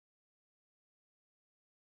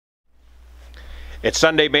It's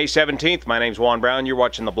Sunday, May 17th. My name's Juan Brown. You're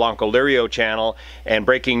watching the Blanco Lirio channel. And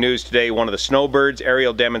breaking news today, one of the Snowbirds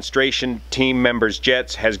aerial demonstration team members'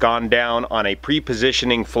 jets has gone down on a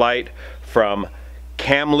pre-positioning flight from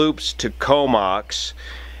Kamloops to Comox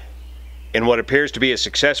in what appears to be a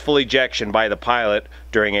successful ejection by the pilot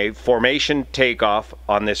during a formation takeoff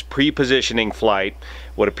on this pre-positioning flight.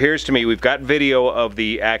 What appears to me, we've got video of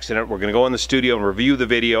the accident. We're going to go in the studio and review the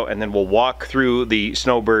video, and then we'll walk through the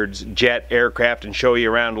Snowbirds jet aircraft and show you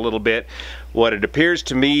around a little bit. What it appears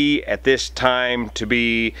to me at this time to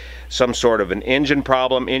be some sort of an engine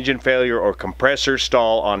problem, engine failure, or compressor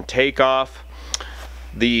stall on takeoff.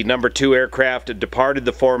 The number 2 aircraft departed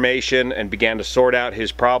the formation and began to sort out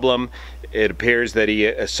his problem. It appears that he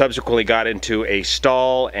subsequently got into a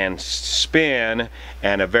stall and spin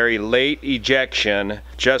and a very late ejection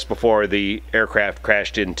just before the aircraft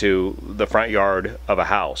crashed into the front yard of a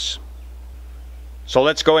house. So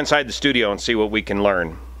let's go inside the studio and see what we can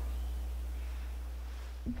learn.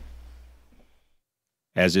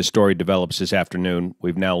 As this story develops this afternoon,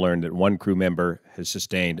 we've now learned that one crew member has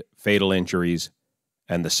sustained fatal injuries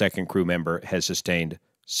and the second crew member has sustained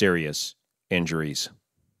serious injuries.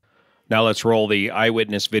 Now let's roll the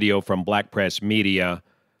eyewitness video from Black Press Media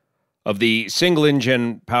of the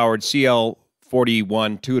single-engine powered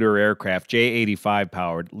CL41 Tutor aircraft, J85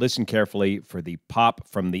 powered. Listen carefully for the pop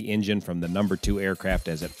from the engine from the number 2 aircraft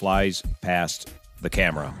as it flies past the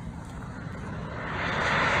camera.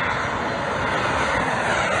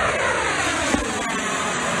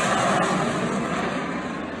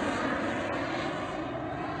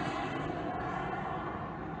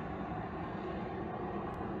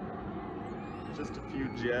 Just a few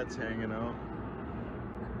jets hanging out.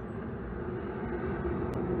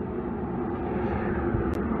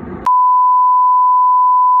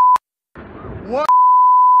 What?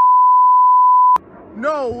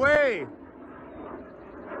 No way!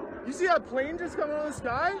 You see that plane just come out of the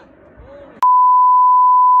sky?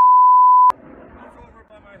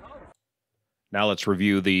 Now let's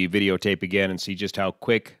review the videotape again and see just how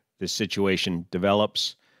quick this situation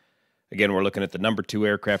develops. Again, we're looking at the number 2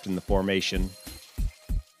 aircraft in the formation.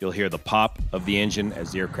 You'll hear the pop of the engine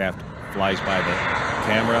as the aircraft flies by the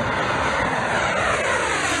camera.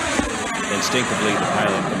 Instinctively, the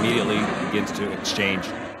pilot immediately begins to exchange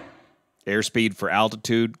airspeed for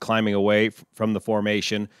altitude, climbing away from the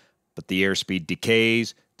formation, but the airspeed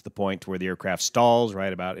decays to the point where the aircraft stalls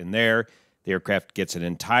right about in there. The aircraft gets an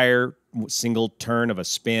entire single turn of a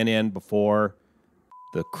spin in before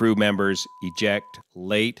the crew members eject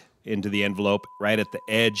late into the envelope, right at the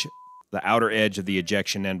edge, the outer edge of the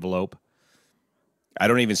ejection envelope. I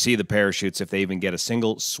don't even see the parachutes if they even get a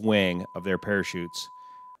single swing of their parachutes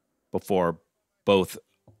before both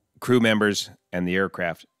crew members and the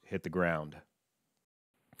aircraft hit the ground.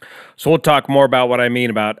 So we'll talk more about what I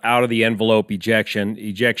mean about out of the envelope ejection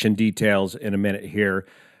details in a minute here.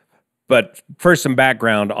 But first, some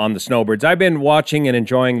background on the Snowbirds. I've been watching and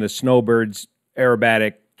enjoying the Snowbirds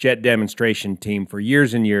aerobatic jet demonstration team for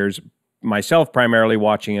years and years, myself primarily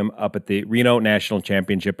watching them up at the Reno National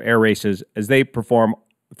Championship air races as they perform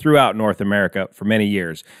throughout North America for many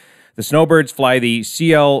years. The Snowbirds fly the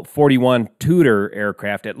CL41 Tutor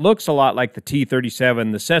aircraft. It looks a lot like the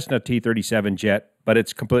T-37, the Cessna T-37 jet, but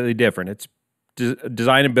it's completely different. It's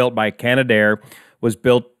designed and built by Canadair, was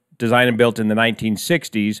designed and built in the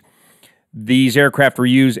 1960s. These aircraft were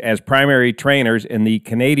used as primary trainers in the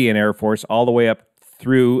Canadian Air Force all the way up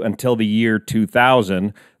through until the year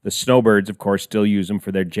 2000. The Snowbirds, of course, still use them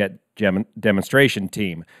for their jet demonstration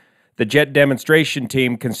team. The jet demonstration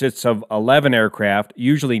team consists of 11 aircraft,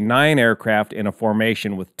 usually 9 aircraft in a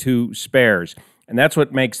formation with 2 spares. And that's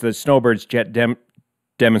what makes the Snowbirds jet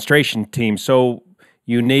demonstration team so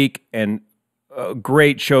unique and a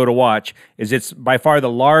great show to watch. Is it's by far the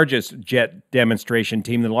largest jet demonstration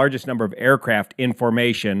team, the largest number of aircraft in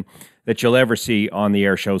formation that you'll ever see on the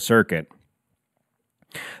air show circuit.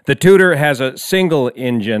 The Tutor has a single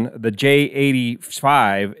engine. The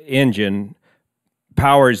J85 engine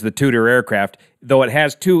powers the Tutor aircraft. Though it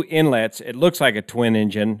has 2 inlets, it looks like a twin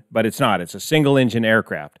engine, but it's not. It's a single engine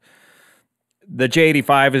aircraft. The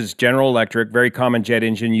J85 is General Electric, very common jet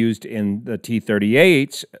engine used in the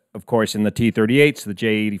T-38s. Of course, in the T-38s, the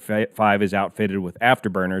J85 is outfitted with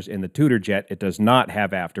afterburners. In the Tutor jet, it does not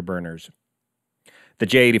have afterburners. The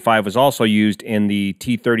J85 was also used in the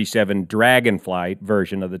T-37 Dragonfly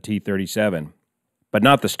version of the T-37, but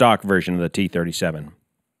not the stock version of the T-37.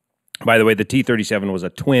 By the way, the T-37 was a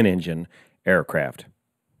twin-engine aircraft.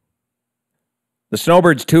 The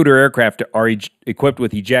Snowbirds Tutor aircraft are equipped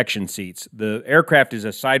with ejection seats. The aircraft is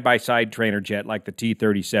a side-by-side trainer jet like the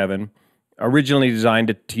T-37, originally designed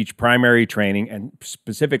to teach primary training and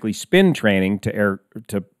specifically spin training to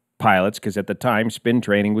pilots, because at the time, spin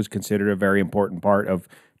training was considered a very important part of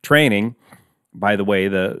training. By the way,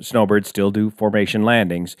 the Snowbirds still do formation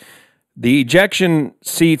landings. The ejection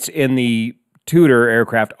seats in the Tutor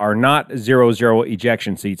aircraft are not 0-0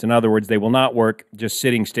 ejection seats. In other words, they will not work just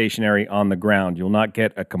sitting stationary on the ground. You'll not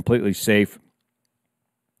get a completely safe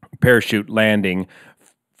parachute landing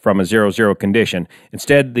from a 0-0 condition.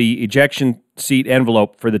 Instead, the ejection seat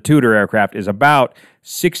envelope for the Tutor aircraft is about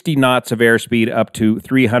 60 knots of airspeed up to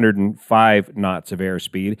 305 knots of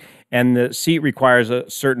airspeed, and the seat requires a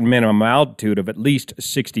certain minimum altitude of at least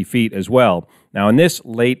 60 feet as well. Now, in this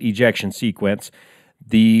late ejection sequence,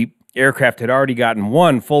 the aircraft had already gotten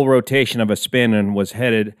one full rotation of a spin and was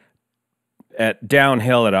headed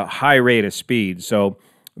downhill at a high rate of speed. So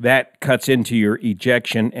that cuts into your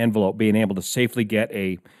ejection envelope, being able to safely get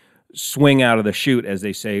a swing out of the chute, as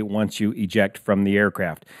they say, once you eject from the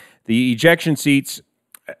aircraft. The ejection seats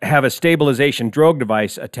have a stabilization drogue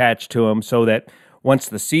device attached to them so that once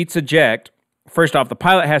the seats eject, first off, the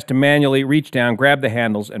pilot has to manually reach down, grab the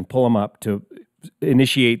handles, and pull them up to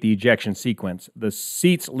initiate the ejection sequence. The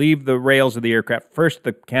seats leave the rails of the aircraft. First,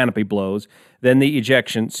 the canopy blows, then the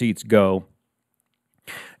ejection seats go.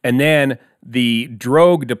 And then the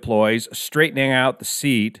drogue deploys, straightening out the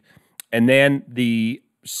seat, and then the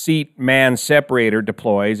seat man separator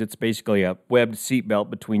deploys. It's basically a webbed seat belt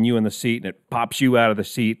between you and the seat, and it pops you out of the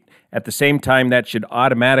seat. At the same time, that should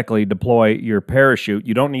automatically deploy your parachute.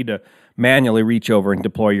 You don't need to manually reach over and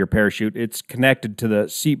deploy your parachute. It's connected to the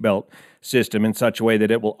seat belt system in such a way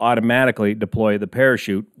that it will automatically deploy the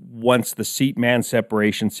parachute once the seat man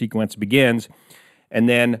separation sequence begins, and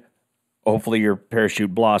then hopefully your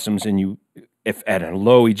parachute blossoms, and you, if at a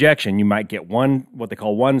low ejection, you might get what they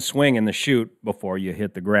call one swing in the chute before you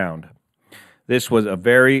hit the ground. This was a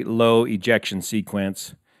very low ejection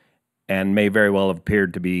sequence and may very well have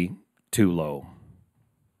appeared to be too low.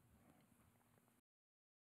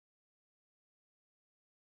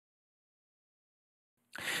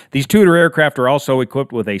 These Tutor aircraft are also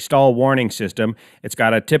equipped with a stall warning system. It's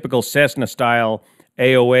got a typical Cessna-style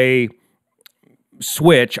AOA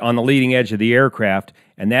switch on the leading edge of the aircraft,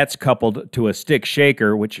 and that's coupled to a stick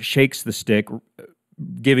shaker, which shakes the stick,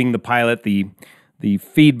 giving the pilot the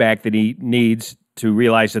feedback that he needs to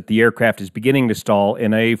realize that the aircraft is beginning to stall.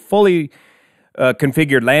 In a fully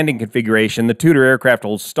configured landing configuration, the Tutor aircraft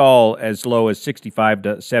will stall as low as 65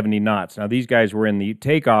 to 70 knots. Now, these guys were in the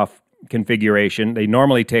takeoff configuration. They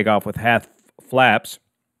normally take off with half flaps.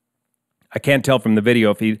 I can't tell from the video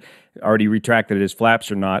if he already retracted his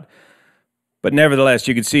flaps or not. But nevertheless,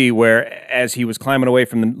 you could see where, as he was climbing away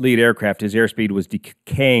from the lead aircraft, his airspeed was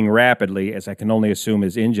decaying rapidly, as I can only assume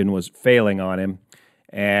his engine was failing on him,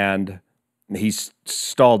 and he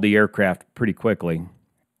stalled the aircraft pretty quickly.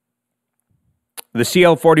 The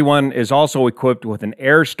CL41 is also equipped with an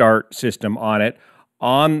air start system on it.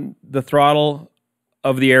 On the throttle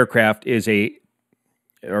of the aircraft is a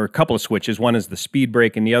couple of switches. One is the speed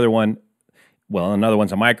brake, and the other one, well, another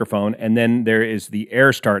one's a microphone, and then there is the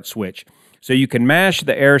air start switch. So you can mash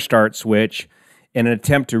the air start switch in an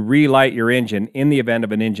attempt to relight your engine in the event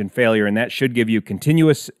of an engine failure, and that should give you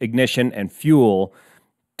continuous ignition and fuel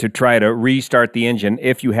to try to restart the engine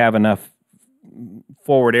if you have enough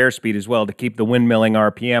forward airspeed as well to keep the windmilling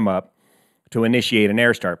RPM up to initiate an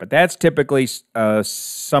air start. But that's typically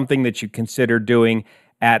something that you consider doing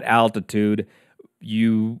at altitude.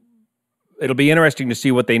 It'll be interesting to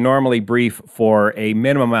see what they normally brief for a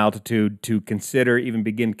minimum altitude to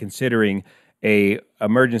begin considering a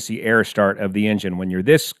emergency air start of the engine. When you're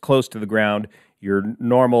this close to the ground, your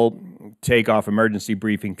normal takeoff emergency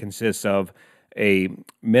briefing consists of a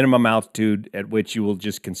minimum altitude at which you will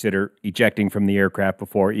just consider ejecting from the aircraft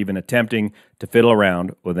before even attempting to fiddle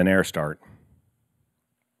around with an air start.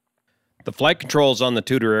 The flight controls on the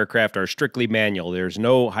Tutor aircraft are strictly manual. There's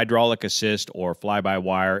no hydraulic assist or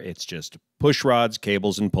fly-by-wire. It's just push rods,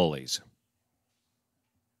 cables, and pulleys.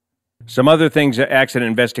 Some other things that accident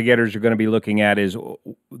investigators are going to be looking at is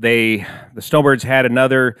the Snowbirds had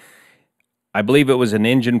another, I believe it was an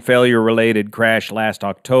engine failure-related crash last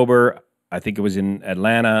October. I think it was in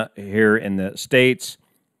Atlanta here in the States,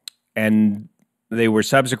 and they were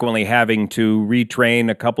subsequently having to retrain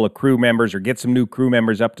a couple of crew members or get some new crew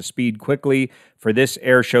members up to speed quickly for this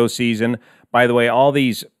air show season. By the way, all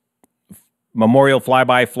these memorial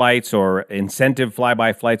flyby flights or incentive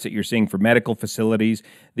flyby flights that you're seeing for medical facilities,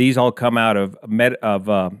 these all come out of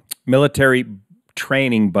military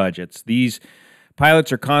training budgets. These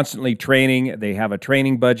pilots are constantly training. They have a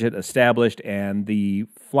training budget established, and the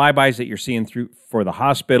flybys that you're seeing for the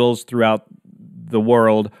hospitals throughout the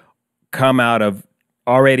world come out of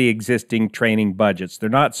already existing training budgets. They're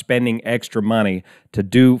not spending extra money to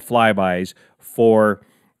do flybys for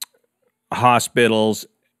hospitals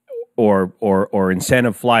or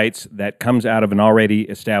incentive flights. That comes out of an already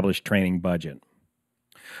established training budget.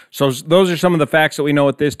 So those are some of the facts that we know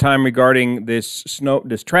at this time regarding this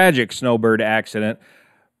tragic Snowbird accident.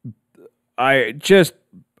 I just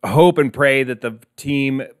hope and pray that the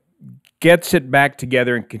team gets it back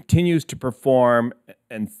together and continues to perform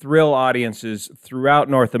and thrill audiences throughout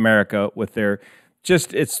North America with their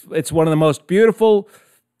it's one of the most beautiful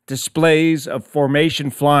displays of formation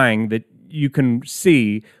flying that you can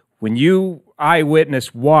see when you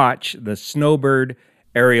eyewitness watch the Snowbird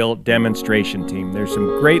aerial demonstration team. There's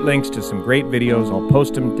some great links to some great videos. I'll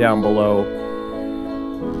post them down below.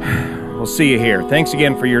 We'll see you here. Thanks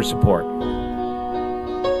again for your support.